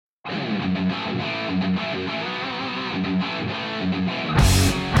Good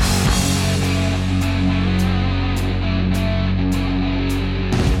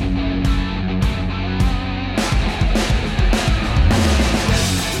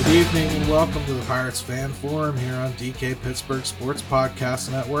evening and welcome to the Pirates Fan Forum here on DK Pittsburgh Sports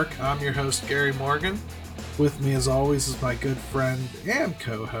Podcast Network. I'm your host, Gary Morgan. With me, as always, is my good friend and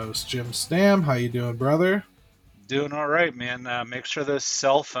co-host, Jim Stam. How you doing, brother? Doing all right, man. Make sure those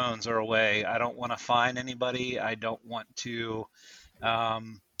cell phones are away. I don't want to fine anybody. I don't want to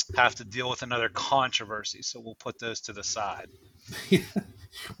have to deal with another controversy, so we'll put those to the side.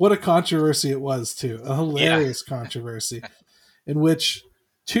 What a controversy it was, too. A hilarious controversy in which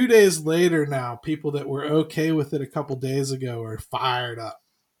 2 days later now, people that were okay with it a couple days ago are fired up.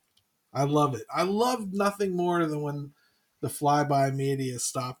 I love it. I love nothing more than when the flyby media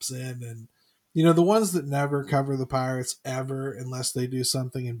stops in and, you know, the ones that never cover the Pirates ever unless they do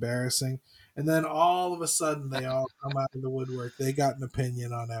something embarrassing. And then all of a sudden they all come out of the woodwork. They got an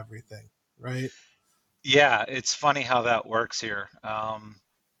opinion on everything, right? Yeah, it's funny how that works here.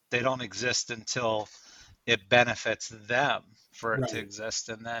 They don't exist until it benefits them for it to exist,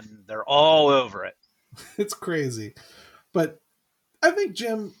 and then they're all over it. It's crazy. But I think,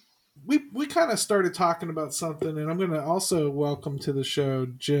 Jim, we kind of started talking about something, and I'm going to also welcome to the show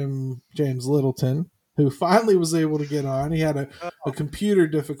James Littleton, who finally was able to get on. He had a computer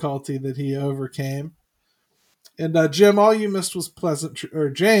difficulty that he overcame. And Jim, all you missed was or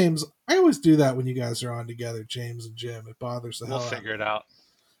James. I always do that when you guys are on together, James and Jim. It bothers the hell out. We'll figure it out.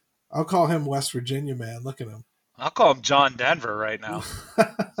 I'll call him West Virginia man. Look at him. I'll call him John Denver right now.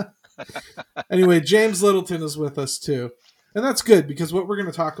 Anyway, James Littleton is with us too. And that's good because what we're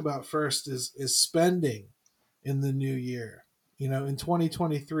going to talk about first is spending in the new year. You know, in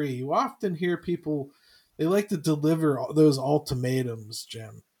 2023, you often hear people, they like to deliver those ultimatums,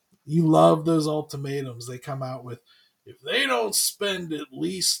 Jim. You love those ultimatums they come out with. If they don't spend at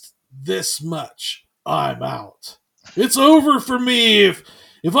least this much, I'm out. It's over for me if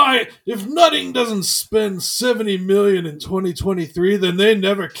Nutting doesn't spend $70 million in 2023, then they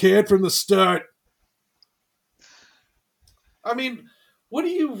never cared from the start. I mean, what do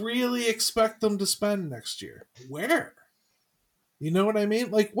you really expect them to spend next year? Where? You know what I mean?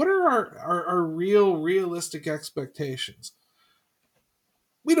 Like, what are our realistic expectations?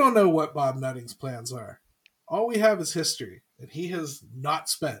 We don't know what Bob Nutting's plans are. All we have is history, and he has not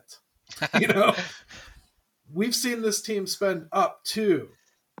spent. You know, we've seen this team spend up to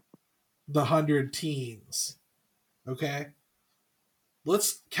the 100 teens. Okay?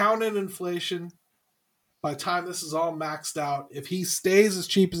 Let's count in inflation. By the time this is all maxed out, if he stays as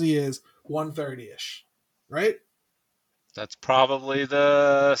cheap as he is, 130-ish, right? That's probably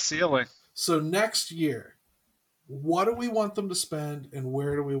the ceiling. So next year, what do we want them to spend and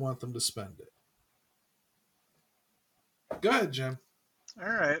where do we want them to spend it? Go ahead, Jim. All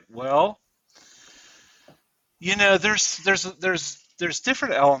right. Well, you know, there's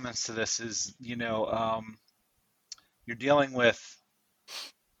different elements to this. Is you're dealing with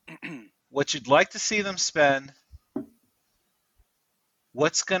what you'd like to see them spend,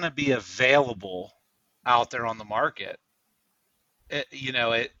 what's going to be available out there on the market.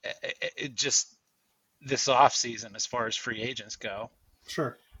 It just this off season as far as free agents go.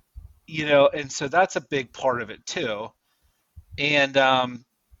 Sure. You know, and so that's a big part of it too. And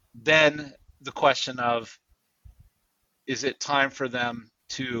then the question of, is it time for them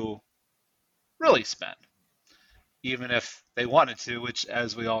to really spend, even if they wanted to, which,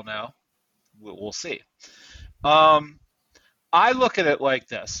 as we all know, we'll see. I look at it like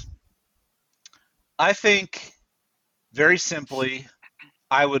this. I think, very simply,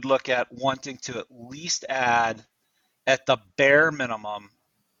 I would look at wanting to at least add, at the bare minimum,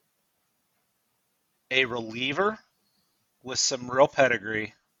 a reliever with some real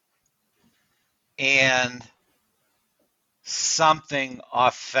pedigree and something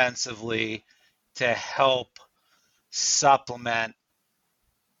offensively to help supplement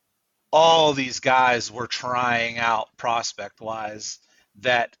all these guys we're trying out prospect-wise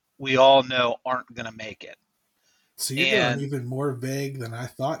that we all know aren't going to make it. So you're going even more vague than I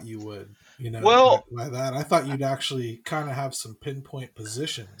thought you would. You know, well, by that, I thought you'd actually kind of have some pinpoint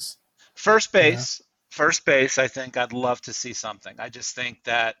positions. First base, I think I'd love to see something. I just think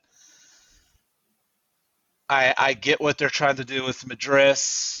that I get what they're trying to do with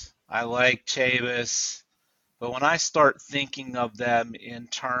Madris. I like Chavis. But when I start thinking of them in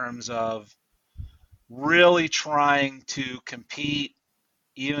terms of really trying to compete,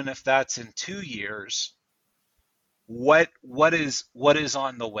 even if that's in 2 years, what is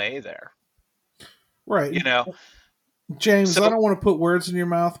on the way there? Right. You know, James, I So don't want to put words in your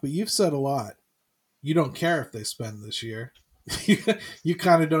mouth, but you've said a lot. You don't care if they spend this year. You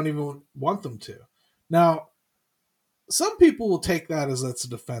kind of don't even want them to. Now, some people will take that as that's a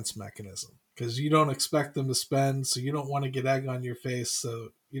defense mechanism because you don't expect them to spend, so you don't want to get egg on your face, so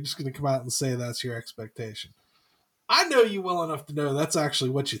you're just going to come out and say that's your expectation. I know you well enough to know that's actually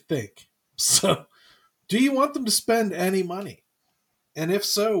what you think. So, do you want them to spend any money? And if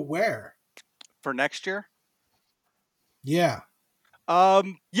so, where? For next year? Yeah.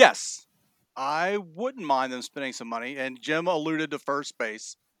 Yes. I wouldn't mind them spending some money. And Jim alluded to first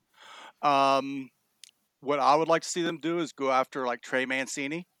base. What I would like to see them do is go after like Trey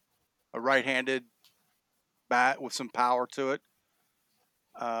Mancini, a right-handed bat with some power to it.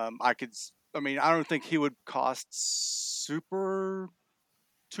 I don't think he would cost super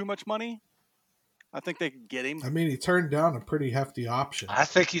too much money. I think they could get him. I mean, he turned down a pretty hefty option. I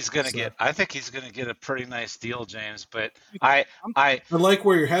think he's going to So- get. I think he's going to get a pretty nice deal, James. But I like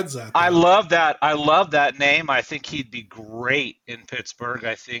where your head's at. I though. love that. I love that name. I think he'd be great in Pittsburgh.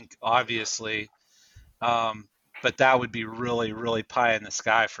 I think obviously, but that would be really, really pie in the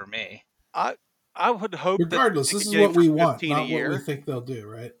sky for me. I would hope. Regardless, that this is get him what for we want, 15 not a what year. we think they'll do,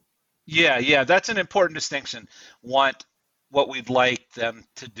 right? Yeah, that's an important distinction. Want what we'd like them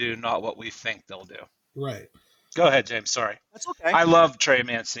to do, not what we think they'll do. Right. Go ahead, James. Sorry. That's okay. I love Trey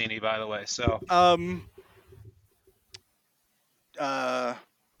Mancini, by the way. So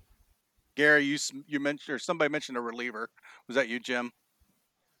Gary, you mentioned, or somebody mentioned a reliever. Was that you, Jim?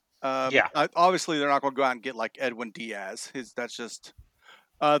 Yeah. Obviously, they're not going to go out and get like Edwin Diaz. That's just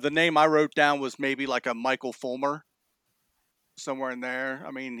the name I wrote down was maybe like a Michael Fulmer, somewhere in there.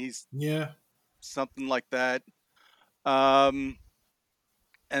 I mean, he's something like that. And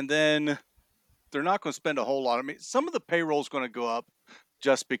then they're not going to spend a whole lot. I mean, some of the payroll is going to go up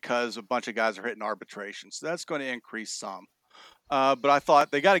just because a bunch of guys are hitting arbitration, so that's going to increase some. But I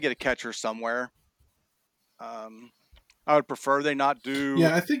thought they got to get a catcher somewhere. I would prefer they not do.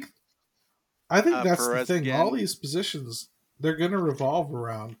 Yeah, I think that's Perez the thing. again. All these positions, they're going to revolve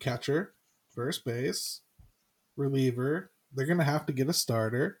around catcher, first base, reliever. They're going to have to get a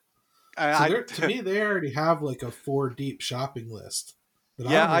starter. To me, they already have like a 4 deep shopping list that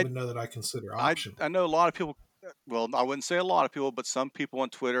I don't even know that I consider optional. I know a lot of people. Well, I wouldn't say a lot of people, but some people on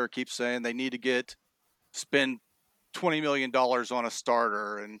Twitter keep saying they need to spend $20 million on a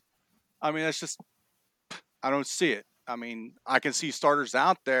starter, and I mean that's just, I don't see it. I mean, I can see starters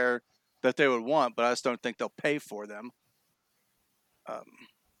out there that they would want, but I just don't think they'll pay for them.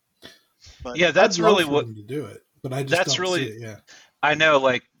 But yeah, that's really what to do it, but I just don't see it. Yeah, I know,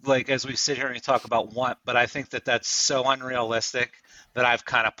 like as we sit here and we talk about want, but I think that that's so unrealistic that I've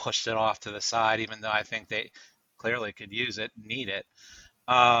kind of pushed it off to the side, even though I think they clearly could use it, need it.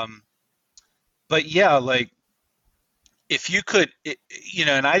 But yeah, like if you could,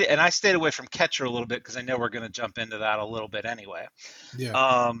 and I stayed away from catcher a little bit because I know we're going to jump into that a little bit anyway. Yeah.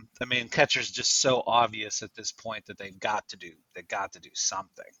 I mean, catcher's just so obvious at this point that they've got to do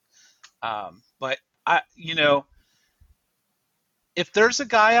something. But if there's a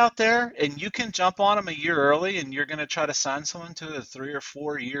guy out there and you can jump on him a year early and you're going to try to sign someone to a 3 or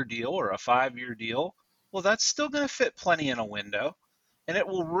 4 year deal or a 5-year deal, well, that's still going to fit plenty in a window, and it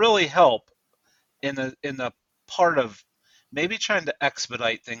will really help in the part of maybe trying to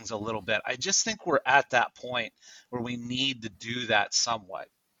expedite things a little bit. I just think we're at that point where we need to do that somewhat.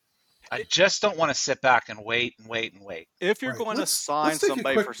 I just don't want to sit back and wait and wait and wait. If you're going to sign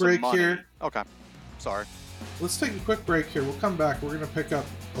somebody for some money, here. Okay, sorry. Let's take a quick break here. We'll come back. We're going to pick up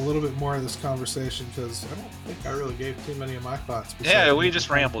a little bit more of this conversation because I don't think I really gave too many of my thoughts. Yeah, we just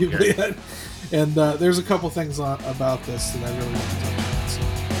rambled here. And there's a couple things about this that I really want to touch on. So.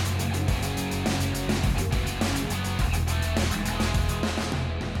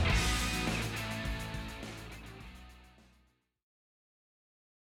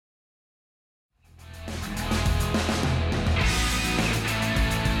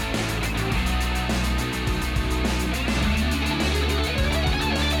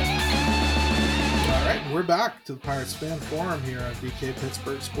 We're back to the Pirates Fan Forum here on DK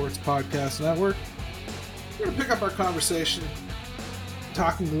Pittsburgh Sports Podcast Network. We're going to pick up our conversation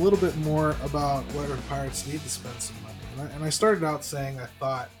talking a little bit more about whether the Pirates need to spend some money. And I started out saying I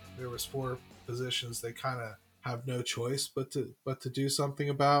thought there was 4 positions they kind of have no choice but to do something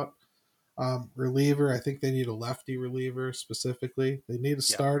about. Reliever, I think they need a lefty reliever specifically. They need a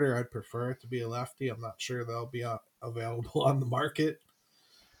starter. I'd prefer it to be a lefty. I'm not sure they'll be available on the market.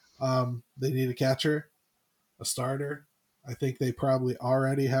 They need a catcher. A starter. I think they probably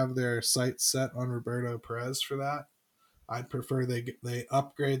already have their sights set on Roberto Perez for that. I'd prefer they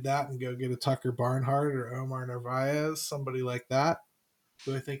upgrade that and go get a Tucker Barnhart or Omar Narvaez, somebody like that,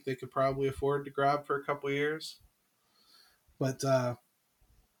 who I think they could probably afford to grab for a couple years. But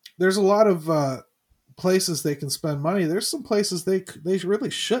there's a lot of places they can spend money. There's some places they really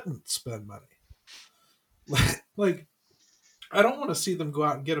shouldn't spend money. Like I don't want to see them go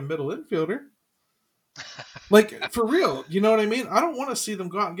out and get a middle infielder. Like, for real, you know what I mean? I don't want to see them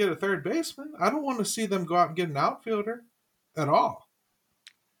go out and get a third baseman. I don't want to see them go out and get an outfielder at all.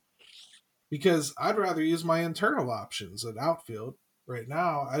 Because I'd rather use my internal options at outfield right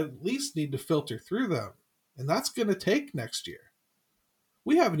now. I at least need to filter through them. And that's going to take next year.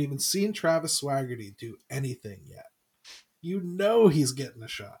 We haven't even seen Travis Swaggerty do anything yet. You know he's getting a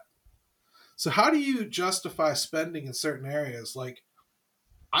shot. So how do you justify spending in certain areas? Like,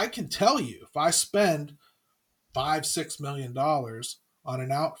 I can tell you, if I spend $5-6 million on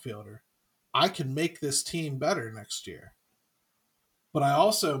an outfielder, I can make this team better next year. But I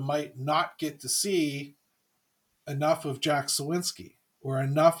also might not get to see enough of Jack Sawinski or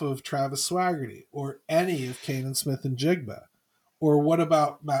enough of Travis Swaggerty or any of Kanan Smith and Jigba. Or what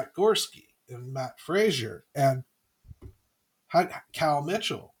about Matt Gorski and Matt Frazier and Cal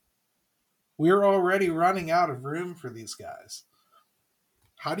Mitchell? We're already running out of room for these guys.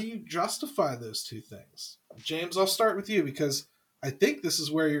 How do you justify those two things? James, I'll start with you because I think this is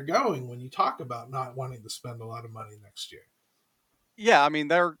where you're going when you talk about not wanting to spend a lot of money next year. Yeah, I mean,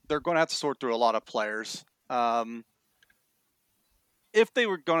 they're going to have to sort through a lot of players. If they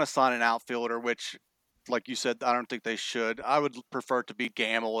were going to sign an outfielder, which, like you said, I don't think they should, I would prefer to be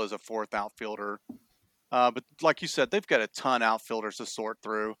Gamble as a fourth outfielder. But like you said, they've got a ton of outfielders to sort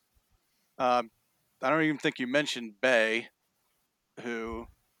through. I don't even think you mentioned Bay, who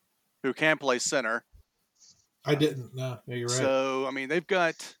can play center. I didn't. No, you're right. So, I mean, they've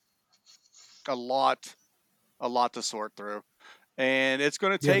got a lot to sort through. And it's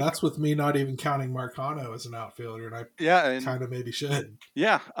going to take... Yeah, that's with me not even counting Marcano as an outfielder, and I kind of maybe should.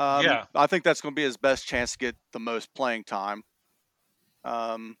 Yeah, I think that's going to be his best chance to get the most playing time.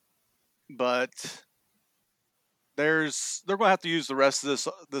 But they're going to have to use the rest of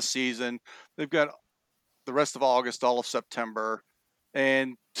this season. They've got the rest of August, all of September.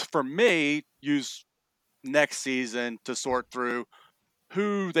 And for me, use next season to sort through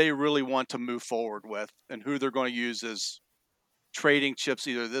who they really want to move forward with and who they're going to use as trading chips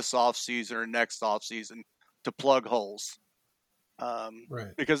either this offseason or next offseason to plug holes.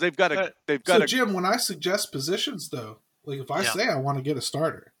 Right. Because they've got to... So, Jim, when I suggest positions, though, like if I say I want to get a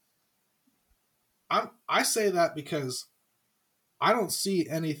starter, I say that because I don't see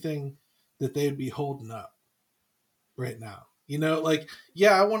anything that they'd be holding up right now. You know, like,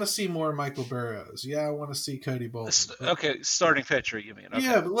 yeah, I want to see more Michael Burrows. Yeah, I want to see Cody Bolton. Okay, starting pitcher, you mean? Okay.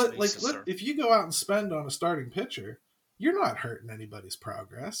 Yeah, but if you go out and spend on a starting pitcher, you're not hurting anybody's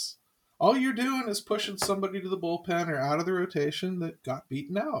progress. All you're doing is pushing somebody to the bullpen or out of the rotation that got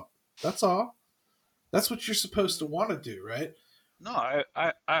beaten out. That's all. That's what you're supposed to want to do, right? No,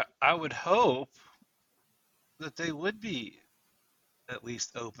 I would hope that they would be at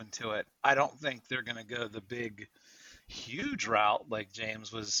least open to it. I don't think they're going to go the big, huge route like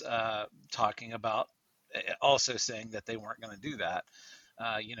James was talking about, also saying that they weren't going to do that.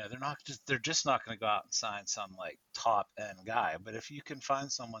 They're just not going to go out and sign some like top end guy. But if you can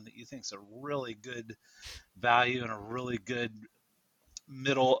find someone that you think is a really good value and a really good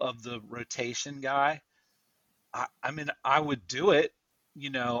middle of the rotation guy, I mean, I would do it.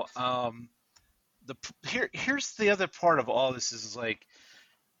 Here's the other part of all this is like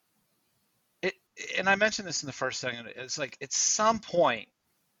it, and I mentioned this in the first segment. It's like at some point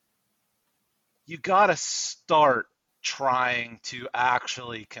you got to start trying to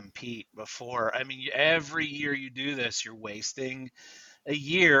actually compete before. I mean, every year you do this, you're wasting a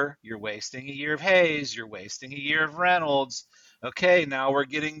year. You're wasting a year of Hayes. You're wasting a year of Reynolds. Okay, now we're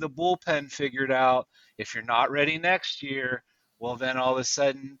getting the bullpen figured out. If you're not ready next year, well, then all of a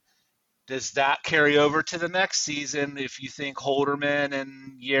sudden, does that carry over to the next season if you think Holderman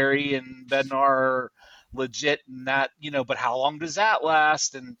and Yeri and Bednar are legit and that, but how long does that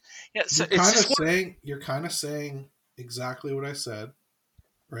last? And so you're kind of saying exactly what I said,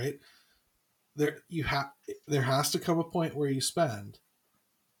 right? There has to come a point where you spend,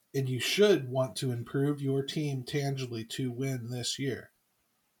 and you should want to improve your team tangibly to win this year.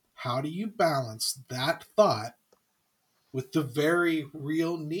 How do you balance that thought with the very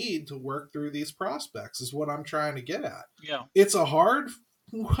real need to work through these prospects is what I'm trying to get at. Yeah. It's a hard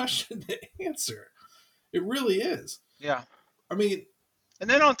question to answer. It really is. Yeah. I mean, and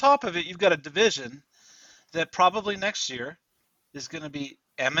then on top of it, you've got a division that probably next year is going to be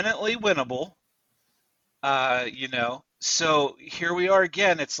eminently winnable. So here we are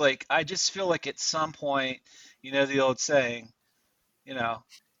again. It's like I just feel like at some point, the old saying, you know,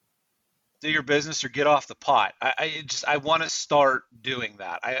 do your business or get off the pot. I want to start doing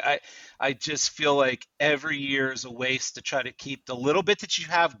that. I just feel like every year is a waste to try to keep the little bit that you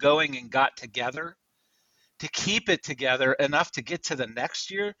have going and got together, to keep it together enough to get to the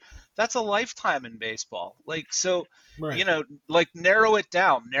next year. That's a lifetime in baseball. Like, so, right. Like narrow it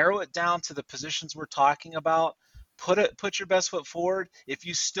down to the positions we're talking about. Put your best foot forward. If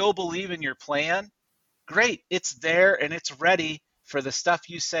you still believe in your plan, great. It's there and it's ready for the stuff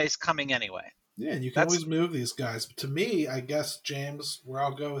you say is coming anyway. Yeah, and you can always move these guys. But to me, I guess, James, where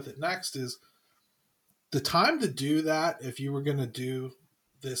I'll go with it next is the time to do that. If you were going to do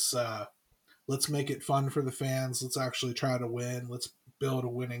this, let's make it fun for the fans. Let's actually try to win. Let's build a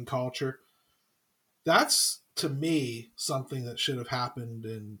winning culture. That's, to me, something that should have happened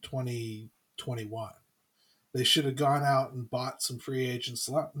in 2021. They should have gone out and bought some free agents,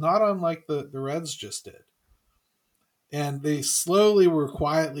 not unlike the Reds just did. And they slowly were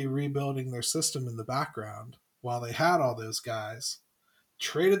quietly rebuilding their system in the background while they had all those guys,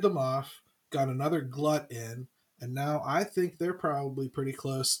 traded them off, got another glut in, and now I think they're probably pretty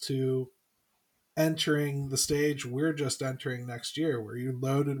close to entering the stage we're just entering next year, where you're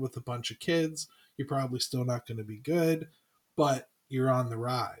loaded with a bunch of kids. You're probably still not going to be good, but you're on the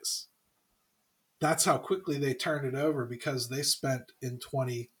rise. That's how quickly they turned it over because they spent in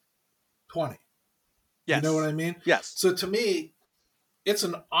 2020. Yes. You know what I mean? Yes. So to me, it's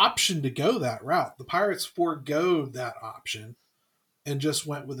an option to go that route. The Pirates forego that option and just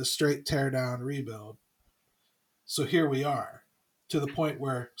went with a straight teardown rebuild. So here we are, to the point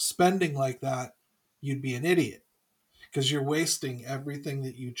where spending like that, you'd be an idiot because you're wasting everything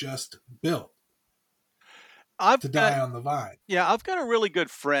that you just built to die on the vine. Yeah, I've got a really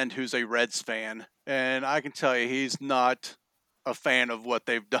good friend who's a Reds fan, and I can tell you he's not a fan of what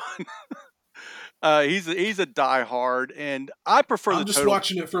they've done. He's a diehard, and I prefer. I'm just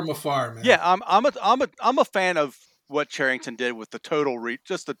watching it from afar, man. Yeah, I'm a fan of what Cherington did with the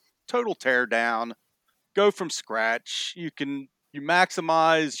just the total tear down, go from scratch. You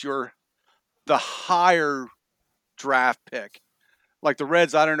maximize the higher draft pick, like the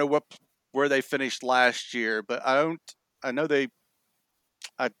Reds. I don't know where they finished last year, but I don't remember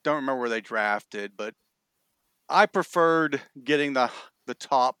where they drafted, but I preferred getting the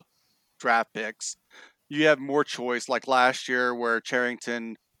top draft picks. You have more choice, like last year where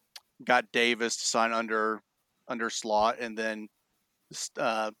Cherington got Davis to sign under slot and then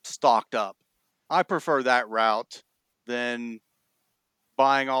stocked up. I prefer that route than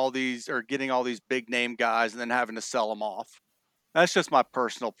buying all these or getting all these big name guys and then having to sell them off. That's just my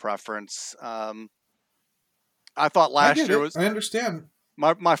personal preference. I thought last year was. I understand.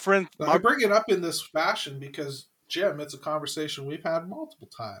 My friend. I bring it up in this fashion because, Jim, it's a conversation we've had multiple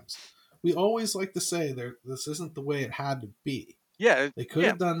times. We always like to say this isn't the way it had to be. Yeah. They could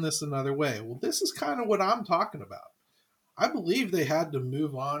have done this another way. Well, this is kind of what I'm talking about. I believe they had to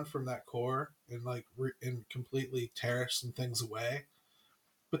move on from that core and completely tear some things away.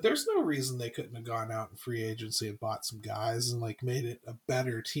 But there's no reason they couldn't have gone out in free agency and bought some guys and made it a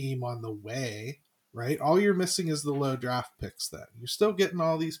better team on the way, right? All you're missing is the low draft picks then. You're still getting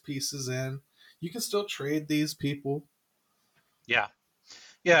all these pieces in. You can still trade these people. Yeah.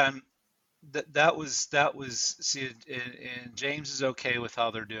 Yeah, and that was see, and James is okay with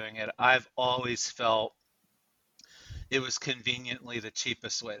how they're doing it. I've always felt it was conveniently the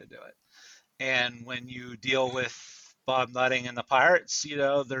cheapest way to do it. And when you deal with Bob Nutting and the Pirates,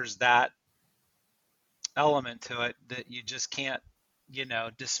 there's that element to it that you just can't,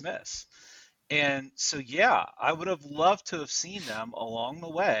 dismiss. And so, yeah, I would have loved to have seen them along the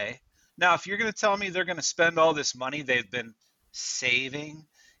way. Now, if you're going to tell me they're going to spend all this money they've been saving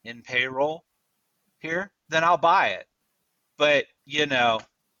in payroll here, then I'll buy it. But,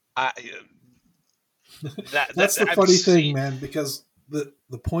 that's the funny thing, man, because the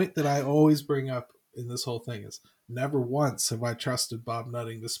point that I always bring up in this whole thing is never once have I trusted Bob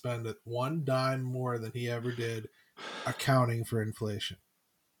Nutting to spend one dime more than he ever did accounting for inflation.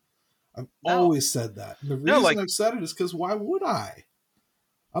 I've always said that. And the reason I've said it is because why would I?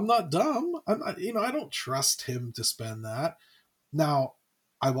 I'm not dumb. I'm not, I don't trust him to spend that. Now,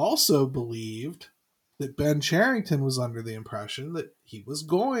 I've also believed that Ben Cherington was under the impression that he was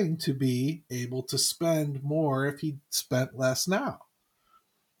going to be able to spend more if he spent less now.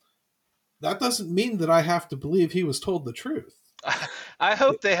 That doesn't mean that I have to believe he was told the truth. I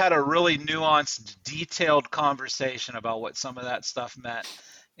hope they had a really nuanced, detailed conversation about what some of that stuff meant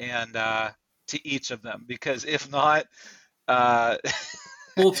and to each of them, because if not,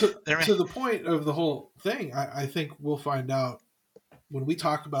 Well, to the point of the whole thing, I think we'll find out when we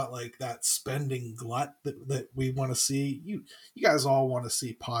talk about like that spending glut that we want to see. You guys all want to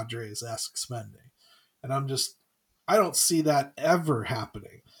see Padres-esque spending, and I don't see that ever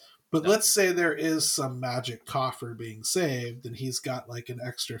happening. But let's say there is some magic coffer being saved, and he's got like an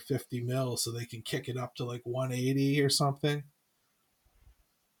extra 50 mil, so they can kick it up to like 180 or something.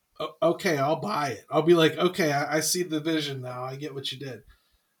 Okay, I'll buy it. I'll be like, okay, I see the vision now. I get what you did.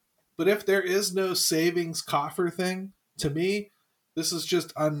 But if there is no savings coffer thing, to me, this is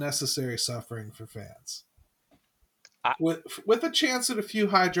just unnecessary suffering for fans. With a chance at a few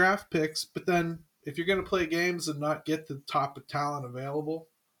high draft picks, but then if you're going to play games and not get the top talent available,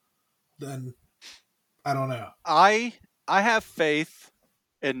 then I don't know. I have faith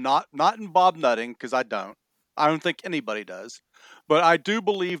in not in Bob Nutting, because I don't think anybody does, but I do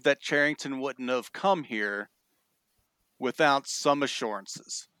believe that Cherington wouldn't have come here without some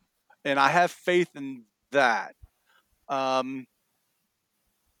assurances, and I have faith in that.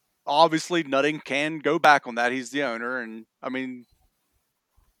 Obviously Nutting can go back on that. He's the owner, and I mean,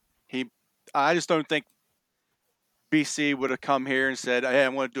 I just don't think BC would have come here and said, hey, I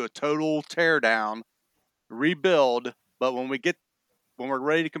want to do a total teardown, rebuild, but when we're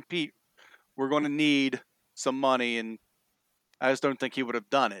ready to compete, we're going to need some money, and I just don't think he would have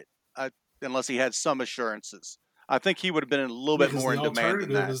done it unless he had some assurances. I think he would have been a little bit more in demand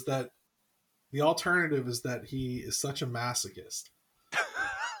than that. The alternative is that he is such a masochist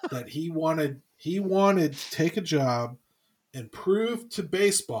that he wanted to take a job and prove to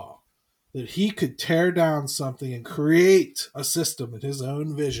baseball that he could tear down something and create a system in his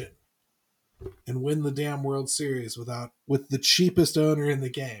own vision and win the damn World Series with the cheapest owner in the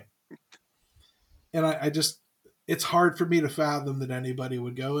game. And I just, it's hard for me to fathom that anybody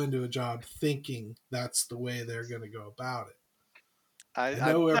would go into a job thinking that's the way they're going to go about it. I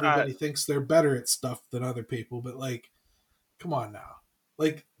know everybody thinks they're better at stuff than other people, but like, come on now.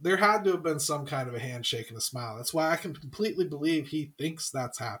 Like, there had to have been some kind of a handshake and a smile. That's why I can completely believe he thinks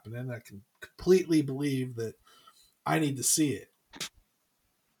that's happening. I can completely believe that I need to see it.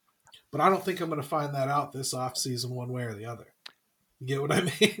 But I don't think I'm going to find that out this offseason one way or the other. You get what I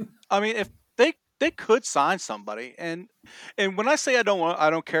mean? I mean, if they could sign somebody, and when I say I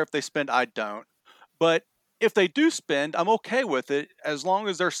don't care if they spend, I don't. But if they do spend, I'm okay with it as long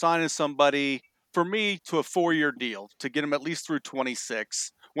as they're signing somebody, for me, to a 4-year deal to get them at least through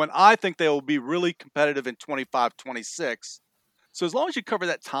 26, when I think they will be really competitive in 25, 26. So as long as you cover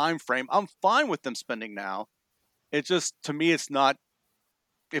that time frame, I'm fine with them spending now. It just, to me, it's not,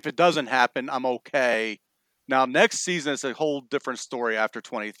 if it doesn't happen, I'm okay. Now, next season is a whole different story after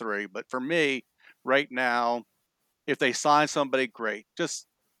 23. But for me, right now, if they sign somebody, great. Just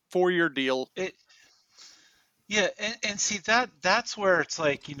 4-year deal. Yeah, and see, that's where it's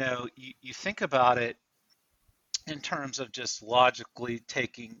like, you think about it in terms of just logically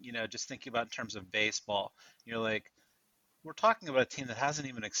taking, just thinking about in terms of baseball. You're like, we're talking about a team that hasn't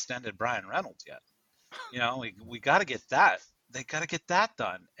even extended Brian Reynolds yet. We got to get that. They got to get that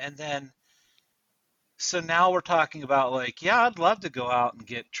done. And then, so now we're talking about like, yeah, I'd love to go out and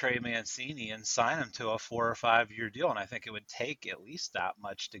get Trey Mancini and sign him to a 4 or 5 year deal. And I think it would take at least that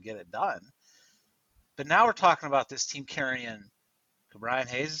much to get it done. But now we're talking about this team carrying Brian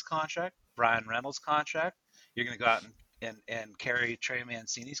Hayes' contract, Brian Reynolds' contract. You're going to go out and carry Trey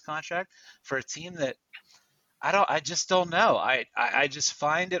Mancini's contract for a team that I just don't know. I just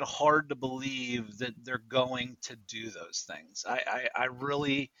find it hard to believe that they're going to do those things. I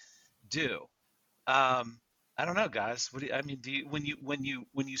really do. I don't know, guys. What do you, I mean? Do you, when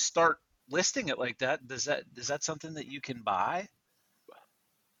you start listing it like that, is that something that you can buy?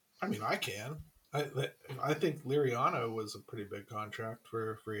 I mean, I can. I think Liriano was a pretty big contract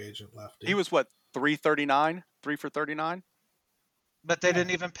for a free agent lefty. He was what, 339, 3 for 39. But they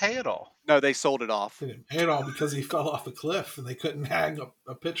didn't even pay it all. No, they sold it off. They didn't pay it all because he fell off a cliff and they couldn't hang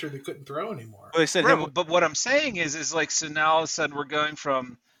a pitcher that couldn't throw anymore. Well, they said but what I'm saying is like, so now all of a sudden we're going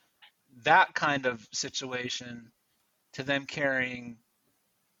from that kind of situation to them carrying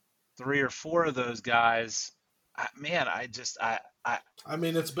 3 or 4 of those guys. I mean,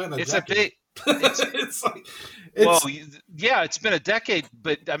 it's been a it's decade. A big. It's well, yeah, it's been a decade,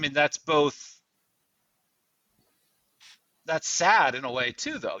 but I mean that's sad in a way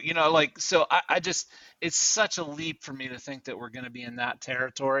too, though. Like, so I just, it's such a leap for me to think that we're going to be in that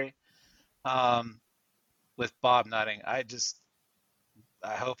territory with Bob Nutting. I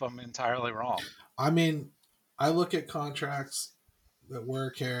hope I'm entirely wrong. I mean, I look at contracts that were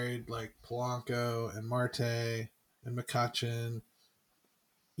carried like Polanco and Marte and McCutchen,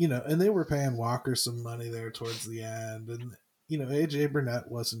 and they were paying Walker some money there towards the end. And, AJ Burnett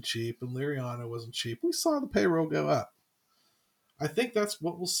wasn't cheap and Liriano wasn't cheap. We saw the payroll go up. I think that's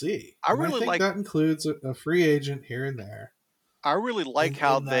what we'll see. I think that includes a free agent here and there. I really like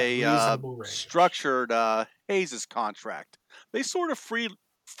how they structured Hayes' contract. They sort of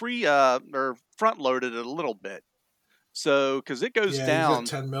or front loaded it a little bit. So, because it goes down,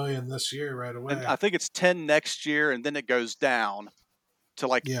 $10 million this year right away. And I think it's 10 next year, and then it goes down to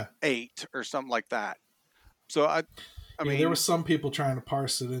like 8 or something like that. So I mean, there were some people trying to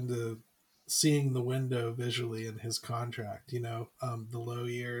parse it into seeing the window visually in his contract. The low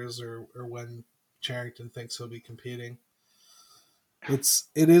years or when Charrington thinks he'll be competing. It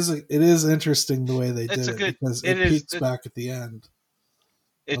is interesting the way they did it because it peaks back at the end.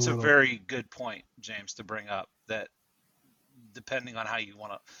 It's a very good point, James, to bring up that. Depending on how you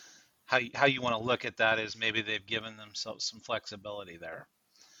want to look at that, is maybe they've given themselves some flexibility there.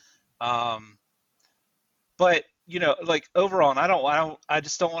 But like overall, and I don't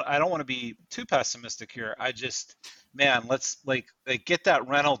want to be too pessimistic here. Let's get that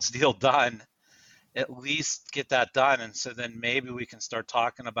Reynolds deal done. At least get that done, and so then maybe we can start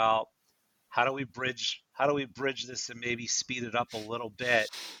talking about how do we bridge this and maybe speed it up a little bit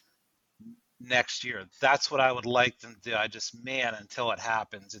next year. That's what I would like them to do. Until it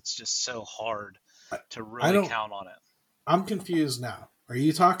happens, it's just so hard to really count on it. I'm confused now. Are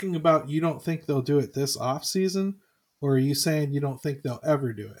you talking about you don't think they'll do it this off season, or are you saying you don't think they'll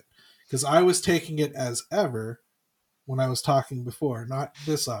ever do it? Because I was taking it as ever when I was talking before, not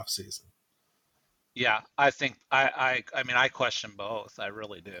this off season. Yeah, I think I question both. I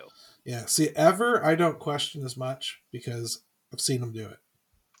really do. Yeah, see, ever I don't question as much because I've seen them do it.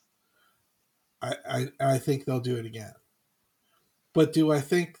 I think they'll do it again. But do I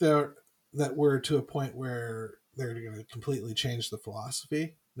think that we're to a point where they're going to completely change the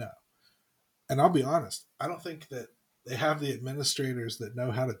philosophy? No. And I'll be honest, I don't think that they have the administrators that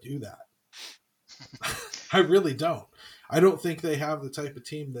know how to do that. I really don't. I don't think they have the type of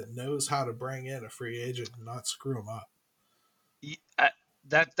team that knows how to bring in a free agent and not screw them up.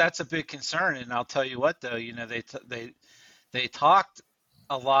 That's a big concern, and I'll tell you what, though. They talked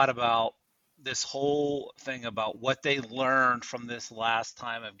a lot about this whole thing about what they learned from this last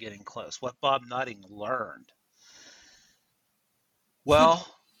time of getting close, what Bob Nutting learned. Well,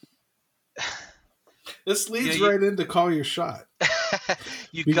 this leads right into call your shot.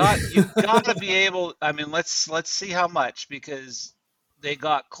 you got to be able. I mean, let's see how much, because they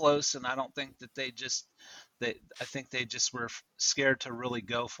got close, and I don't think that I think they just were scared to really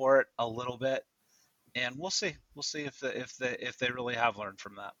go for it a little bit, and we'll see. We'll see if they really have learned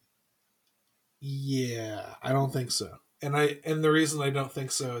from that. Yeah, I don't think so. And the reason I don't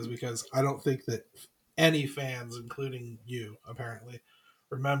think so is because I don't think that any fans, including you, apparently,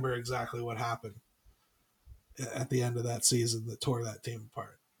 remember exactly what happened at the end of that season that tore that team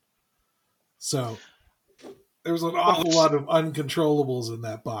apart. So there was an awful lot of uncontrollables in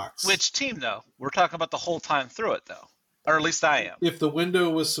that box. Which team, though? We're talking about the whole time through it, though. Or at least I am. If the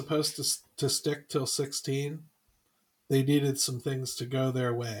window was supposed to stick till 16, they needed some things to go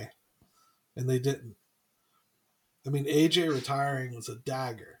their way. And they didn't. I mean, AJ retiring was a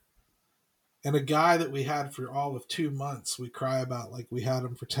dagger. And a guy that we had for all of 2 months, we cry about like we had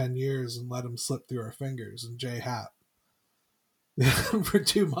him for 10 years and let him slip through our fingers, and Jay Happ. We had him for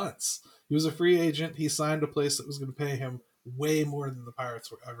 2 months. He was a free agent. He signed a place that was going to pay him way more than the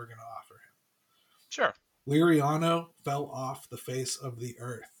Pirates were ever going to offer him. Sure. Liriano fell off the face of the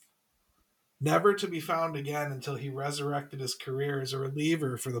earth, never to be found again until he resurrected his career as a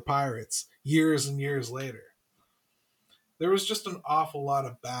reliever for the Pirates years and years later. There was just an awful lot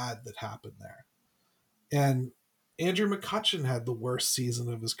of bad that happened there. And Andrew McCutchen had the worst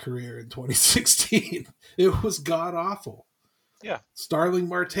season of his career in 2016. It was god-awful. Yeah. Starling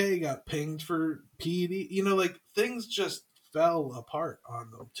Marte got pinged for PED. Things just fell apart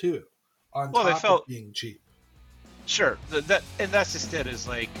on them, too. On top of being cheap. Sure. That's just it, is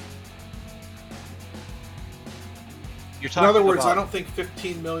like... You're talking in other words, I don't think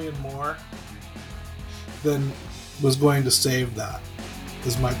 $15 million more than was going to save that,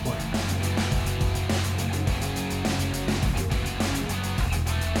 is my point.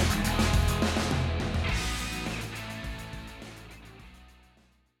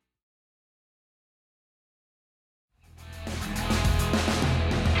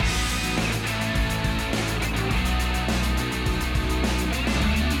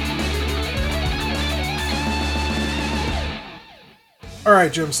 All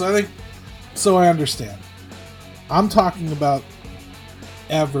right, Jim, so I understand. I'm talking about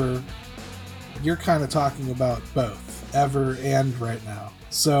ever. You're kind of talking about both, ever and right now.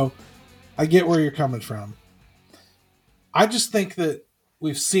 So I get where you're coming from. I just think that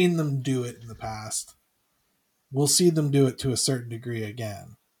we've seen them do it in the past. We'll see them do it to a certain degree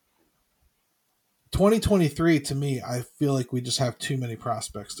again. 2023, to me, I feel like we just have too many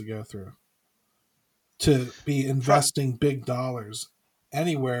prospects to go through to be investing big dollars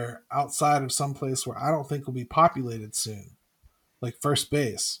anywhere outside of some place where I don't think will be populated soon, like first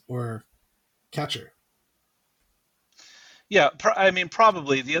base or catcher. Yeah, I mean,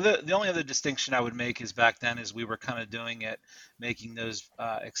 probably the only other distinction I would make is back then is we were kind of doing it, making those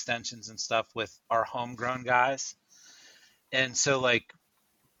extensions and stuff with our homegrown guys, and so like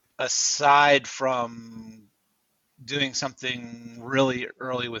aside from doing something really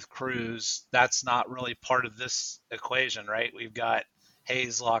early with Cruz, that's not really part of this equation, right? We've got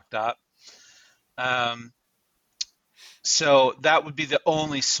Hayes locked up. So that would be the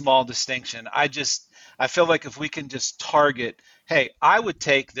only small distinction. I feel like if we can just target, hey, I would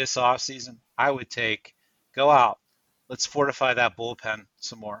take this offseason, go out, let's fortify that bullpen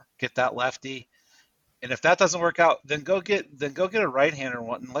some more, get that lefty. And if that doesn't work out, then go get a right-hander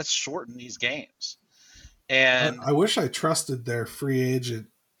and let's shorten these games. And I wish I trusted their free agent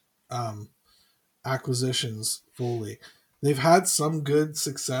acquisitions fully. They've had some good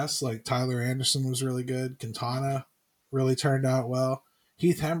success, like Tyler Anderson was really good. Quintana really turned out well.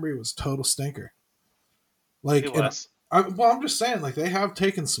 Heath Hembry was total stinker. Like, I'm just saying, like, they have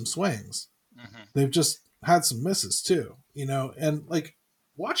taken some swings. Mm-hmm. They've just had some misses too, you know. And like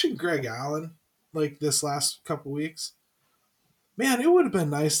watching Greg Allen, like this last couple weeks, man, it would have been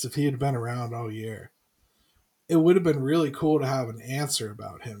nice if he had been around all year. It would have been really cool to have an answer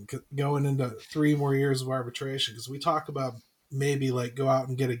about him going into 3 more years of arbitration, because we talk about maybe like go out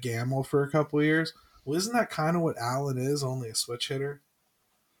and get a Gamble for a couple of years. Well, isn't that kind of what Allen is? Only a switch hitter.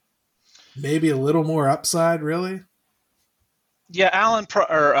 Maybe a little more upside, really. Yeah,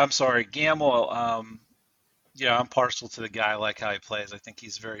 Gamble. Yeah, I'm partial to the guy. I like how he plays. I think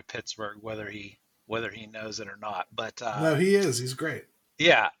he's very Pittsburgh, whether he knows it or not. But no, he is. He's great.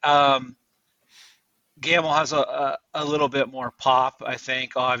 Yeah. Gamble has a little bit more pop, I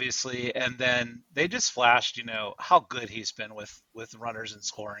think, obviously, and then they just flashed, how good he's been with runners in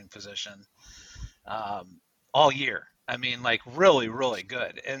scoring position all year. I mean, like really, really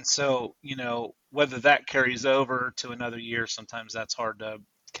good. And so, whether that carries over to another year, sometimes that's hard to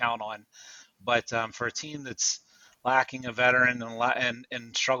count on. But for a team that's lacking a veteran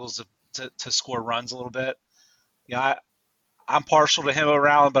and struggles to score runs a little bit, yeah, I'm partial to him over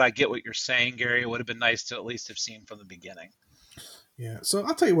Allen, but I get what you're saying, Gary. It would have been nice to at least have seen from the beginning. Yeah, so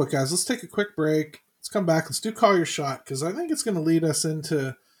I'll tell you what, guys. Let's take a quick break. Let's come back. Let's do Call Your Shot, because I think it's going to lead us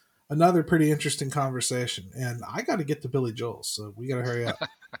into another pretty interesting conversation. And I got to get to Billy Joel, so we got to hurry up.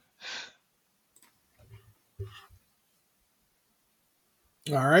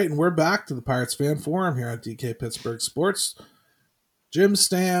 All right, and we're back to the Pirates Fan Forum here at DK Pittsburgh Sports. Jim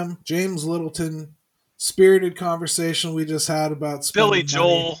Stam, James Littleton, spirited conversation we just had about Billy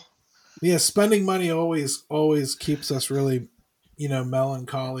Joel. Money. Yeah, spending money always keeps us really,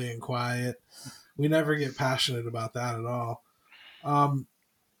 melancholy and quiet. We never get passionate about that at all.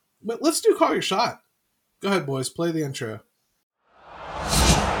 But let's do Call Your Shot. Go ahead, boys. Play the intro.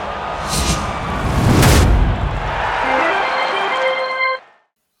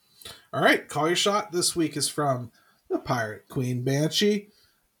 All right, Call Your Shot this week is from the Pirate Queen Banshee.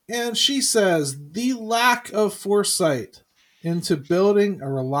 And she says, the lack of foresight into building a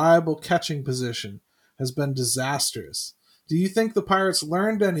reliable catching position has been disastrous. Do you think the Pirates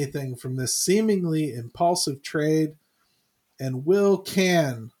learned anything from this seemingly impulsive trade? And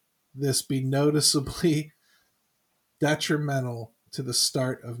can this be noticeably detrimental to the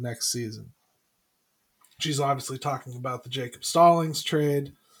start of next season? She's obviously talking about the Jacob Stallings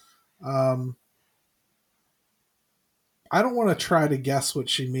trade. I don't want to try to guess what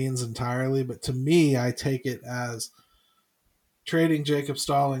she means entirely, but to me, I take it as trading Jacob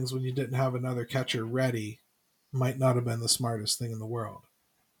Stallings when you didn't have another catcher ready might not have been the smartest thing in the world.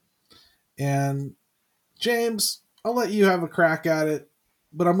 And James, I'll let you have a crack at it,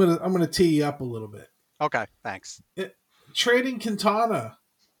 but I'm gonna tee you up a little bit. Okay, thanks. Trading Quintana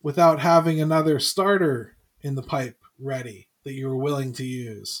without having another starter in the pipe ready that you were willing to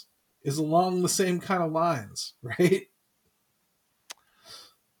use is along the same kind of lines, right?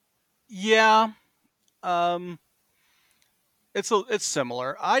 Yeah, it's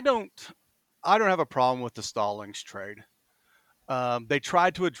similar. I don't have a problem with the Stallings trade. They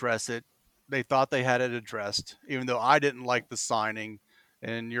tried to address it. They thought they had it addressed, even though I didn't like the signing,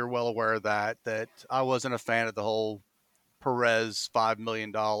 and you're well aware of that I wasn't a fan of the whole Perez $5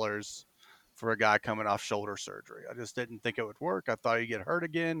 million for a guy coming off shoulder surgery. I just didn't think it would work. I thought he'd get hurt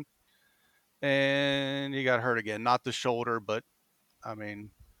again. and he got hurt again. Not the shoulder, but I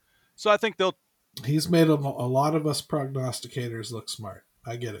mean, so I think they'll. He's made a lot of us prognosticators look smart.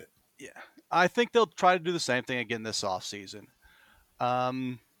 I get it. Yeah, I think they'll try to do the same thing again this offseason.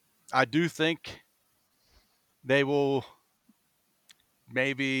 I do think they will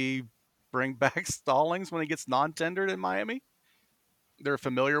maybe bring back Stallings when he gets non-tendered in Miami. They're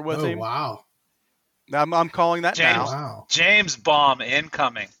familiar with him. Wow. I'm calling that James, now. Wow. James Baum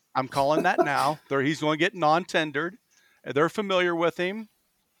incoming. I'm calling that now. He's going to get non-tendered. They're familiar with him.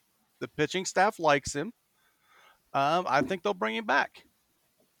 The pitching staff likes him. I think they'll bring him back.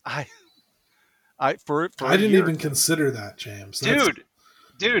 I didn't even consider that, James.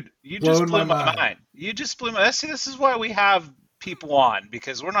 Dude, you just blew my mind. You just blew my. See, this is why we have people on,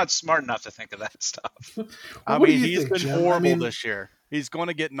 because we're not smart enough to think of that stuff. I mean, he's been horrible this year. He's going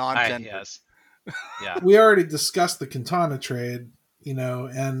to get non-tendered. Yes. Yeah. We already discussed the Quintana trade,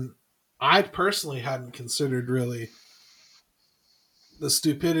 and I personally hadn't considered really the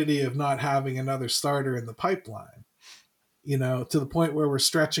stupidity of not having another starter in the pipeline, to the point where we're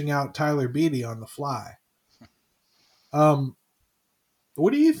stretching out Tyler Beede on the fly.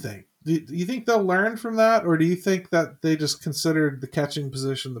 What do you think? Do you think they'll learn from that, or do you think that they just considered the catching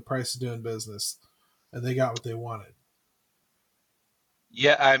position the price of doing business and they got what they wanted?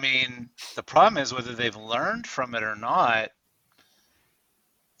 Yeah, I mean, the problem is whether they've learned from it or not,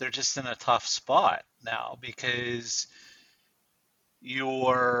 they're just in a tough spot now because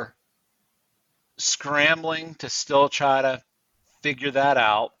you're scrambling to still try to figure that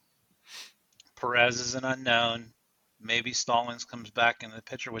out. Perez is an unknown. Maybe Stallings comes back in the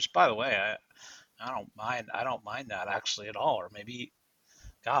picture, which, by the way, I don't mind. I don't mind that actually at all. Or maybe,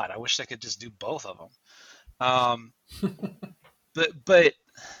 God, I wish they could just do both of them. But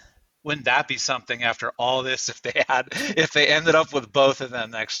wouldn't that be something after all this if they ended up with both of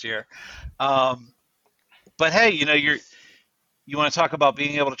them next year? But hey, you want to talk about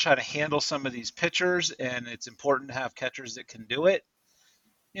being able to try to handle some of these pitchers, and it's important to have catchers that can do it.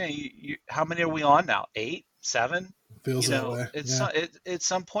 How many are we on now? 8, 7? Feels that way. At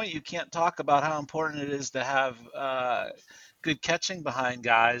some point, you can't talk about how important it is to have good catching behind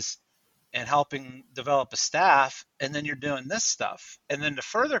guys and helping develop a staff, and then you're doing this stuff. And then to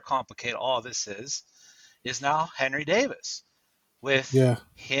further complicate all this is now Henry Davis with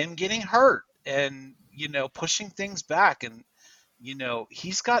him getting hurt and, pushing things back. And,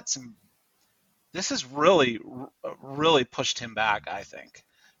 he's got this has really, really pushed him back, I think.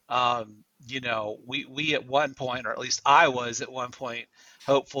 We at one point, or at least I was at one point,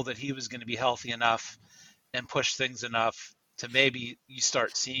 hopeful that he was going to be healthy enough and push things enough to maybe you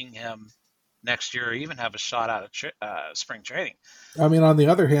start seeing him next year or even have a shot out of spring training. I mean, on the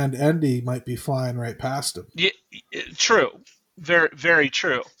other hand, Endy might be flying right past him. Yeah, true. Very, very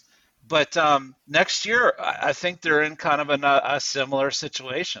true. But next year, I think they're in kind of a similar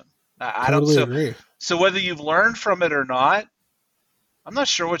situation. I totally don't agree. So whether you've learned from it or not, I'm not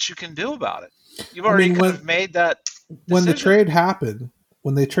sure what you can do about it. You've already made that decision. When the trade happened,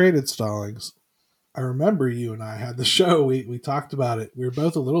 when they traded Stallings, I remember you and I had the show. We talked about it. We were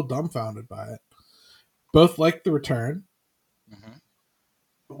both a little dumbfounded by it. Both liked the return. Mm-hmm.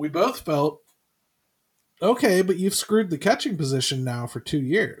 But we both felt, okay, but you've screwed the catching position now for 2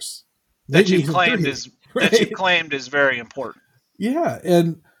 years. That you claimed is very important. Yeah,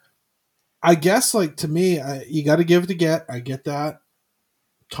 and I guess, to me, you got to give to get. I get that.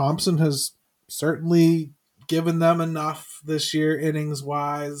 Thompson has certainly given them enough this year,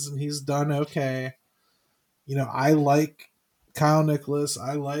 innings-wise, and he's done okay. I like Kyle Nicholas.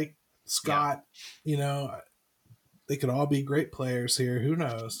 I like Scott. Yeah. They could all be great players here. Who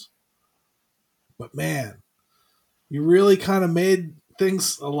knows? But, man, you really kind of made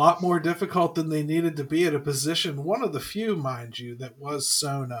things a lot more difficult than they needed to be at a position, one of the few, mind you, that was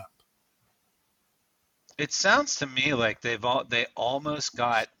sewn up. It sounds to me like they almost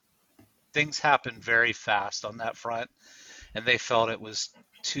got things happened very fast on that front, and they felt it was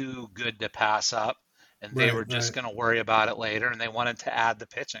too good to pass up, and they were just going to worry about it later, and they wanted to add the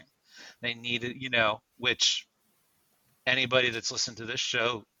pitching. They needed, which anybody that's listened to this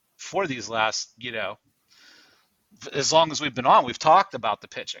show for these last, as long as we've been on, we've talked about the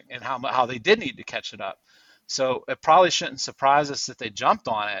pitching and how they did need to catch it up. So it probably shouldn't surprise us that they jumped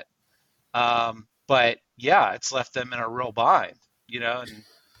on it. But yeah, it's left them in a real bind, And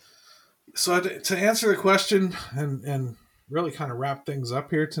so to answer the question and really kind of wrap things up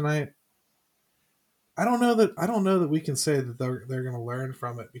here tonight, I don't know that we can say that they're going to learn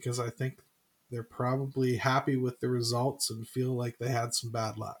from it, because I think they're probably happy with the results and feel like they had some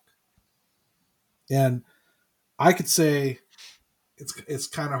bad luck. And I could say it's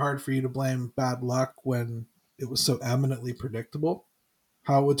kind of hard for you to blame bad luck when it was so eminently predictable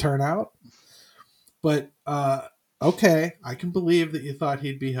how it would turn out. But okay, I can believe that you thought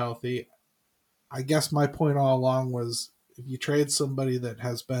he'd be healthy. I guess my point all along was, if you trade somebody that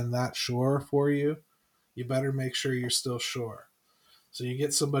has been that sure for you, you better make sure you're still sure. So you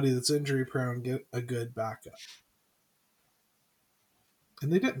get somebody that's injury prone, get a good backup.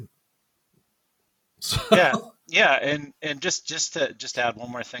 And they didn't. So. Yeah, and just to add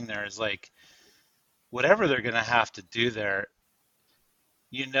one more thing there is, like, whatever they're going to have to do there,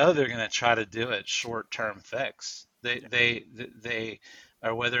 they're going to try to do it short-term fix. They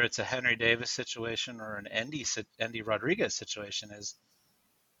or whether it's a Henry Davis situation or an Endy Rodriguez situation,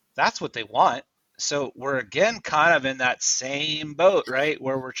 that's what they want. So we're again kind of in that same boat, right,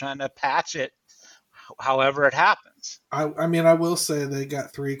 where we're trying to patch it however it happens. I mean, I will say they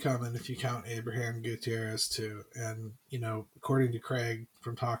got 3 coming if you count Abraham Gutierrez too. And, according to Craig,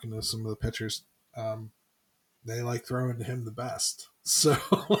 from talking to some of the pitchers, they like throwing to him the best. So,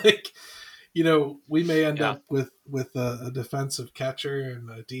 we may end up with a defensive catcher and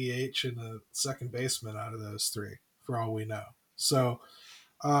a DH and a second baseman out of those 3, for all we know. So,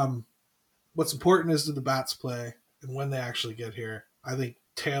 what's important is, do the bats play, and when they actually get here. I think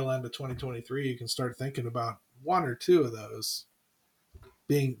tail end of 2023, you can start thinking about 1 or 2 of those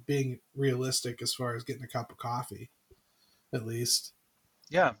being realistic as far as getting a cup of coffee, at least.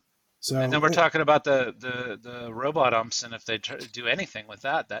 Yeah. So, and then we're talking about the robot umps, and if they do anything with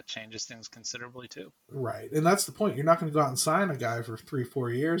that changes things considerably too. Right, and that's the point. You're not going to go out and sign a guy for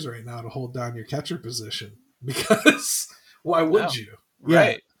 3-4 years right now to hold down your catcher position, because why would you?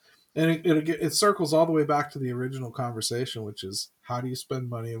 Right. Yeah. And it circles all the way back to the original conversation, which is, how do you spend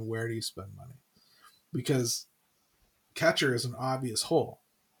money and where do you spend money? Because catcher is an obvious hole,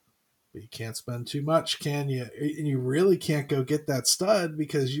 but you can't spend too much, can you? And you really can't go get that stud,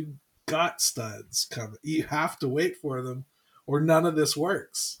 because you got studs coming. You have to wait for them, or none of this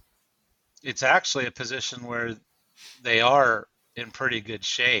works. It's actually a position where they are in pretty good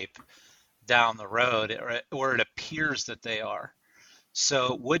shape down the road, or it appears that they are.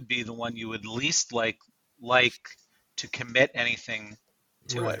 So it would be the one you would least like to commit anything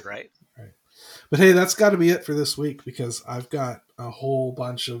to it, right? Right. But hey, that's got to be it for this week, because I've got a whole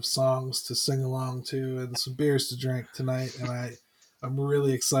bunch of songs to sing along to and some beers to drink tonight, and I'm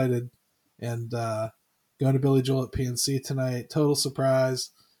really excited. And going to Billy Joel at PNC tonight, total surprise,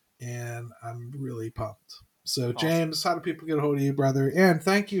 and I'm really pumped. So, James, how do people get a hold of you, brother? And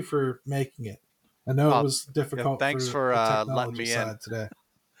thank you for making it. I know it was difficult. Yeah, thanks for letting me in today.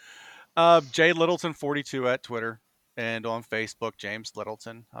 Jay Littleton 42 at Twitter and on Facebook, James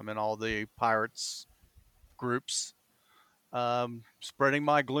Littleton. I'm in all the Pirates groups, spreading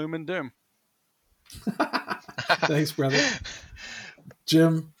my gloom and doom. Thanks, brother.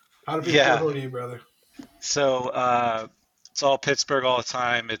 Jim, how do people get a hold of you, brother? So it's all Pittsburgh all the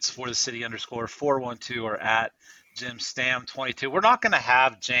time. It's for the city _412 or at Jim Stam 22. We're not going to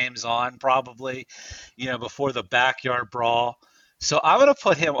have James on probably, before the backyard brawl. So I'm going to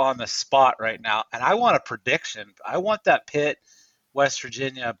put him on the spot right now, and I want a prediction. I want that Pitt, West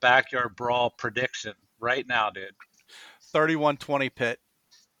Virginia backyard brawl prediction right now, dude. 31-20 Pitt.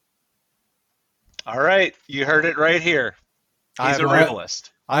 All right, you heard it right here. He's a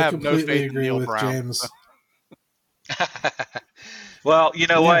realist. I have no faith in Neil Brown. James. Well, you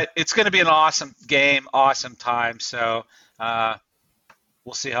know what? It's going to be an awesome game, awesome time. So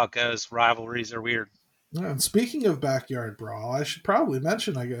we'll see how it goes. Rivalries are weird. Yeah, and speaking of backyard brawl, I should probably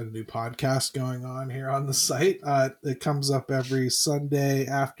mention I got a new podcast going on here on the site. It comes up every Sunday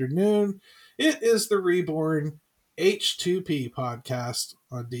afternoon. It is the Reborn H2P podcast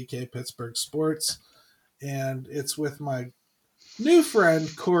on DK Pittsburgh Sports, and it's with my new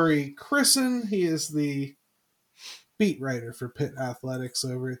friend Corey Crisson. He is the beat writer for Pitt Athletics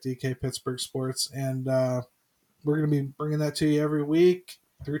over at DK Pittsburgh Sports, and we're going to be bringing that to you every week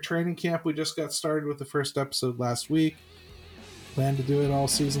through training camp. We just got started with the first episode last week. Plan to do it all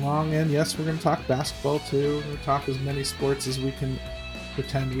season long, and yes, we're going to talk basketball too. We're going to talk as many sports as we can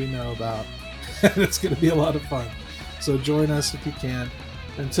pretend we know about. It's going to be a lot of fun. So join us if you can.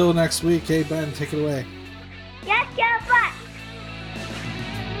 Until next week, hey Ben, take it away. Yes, your butt.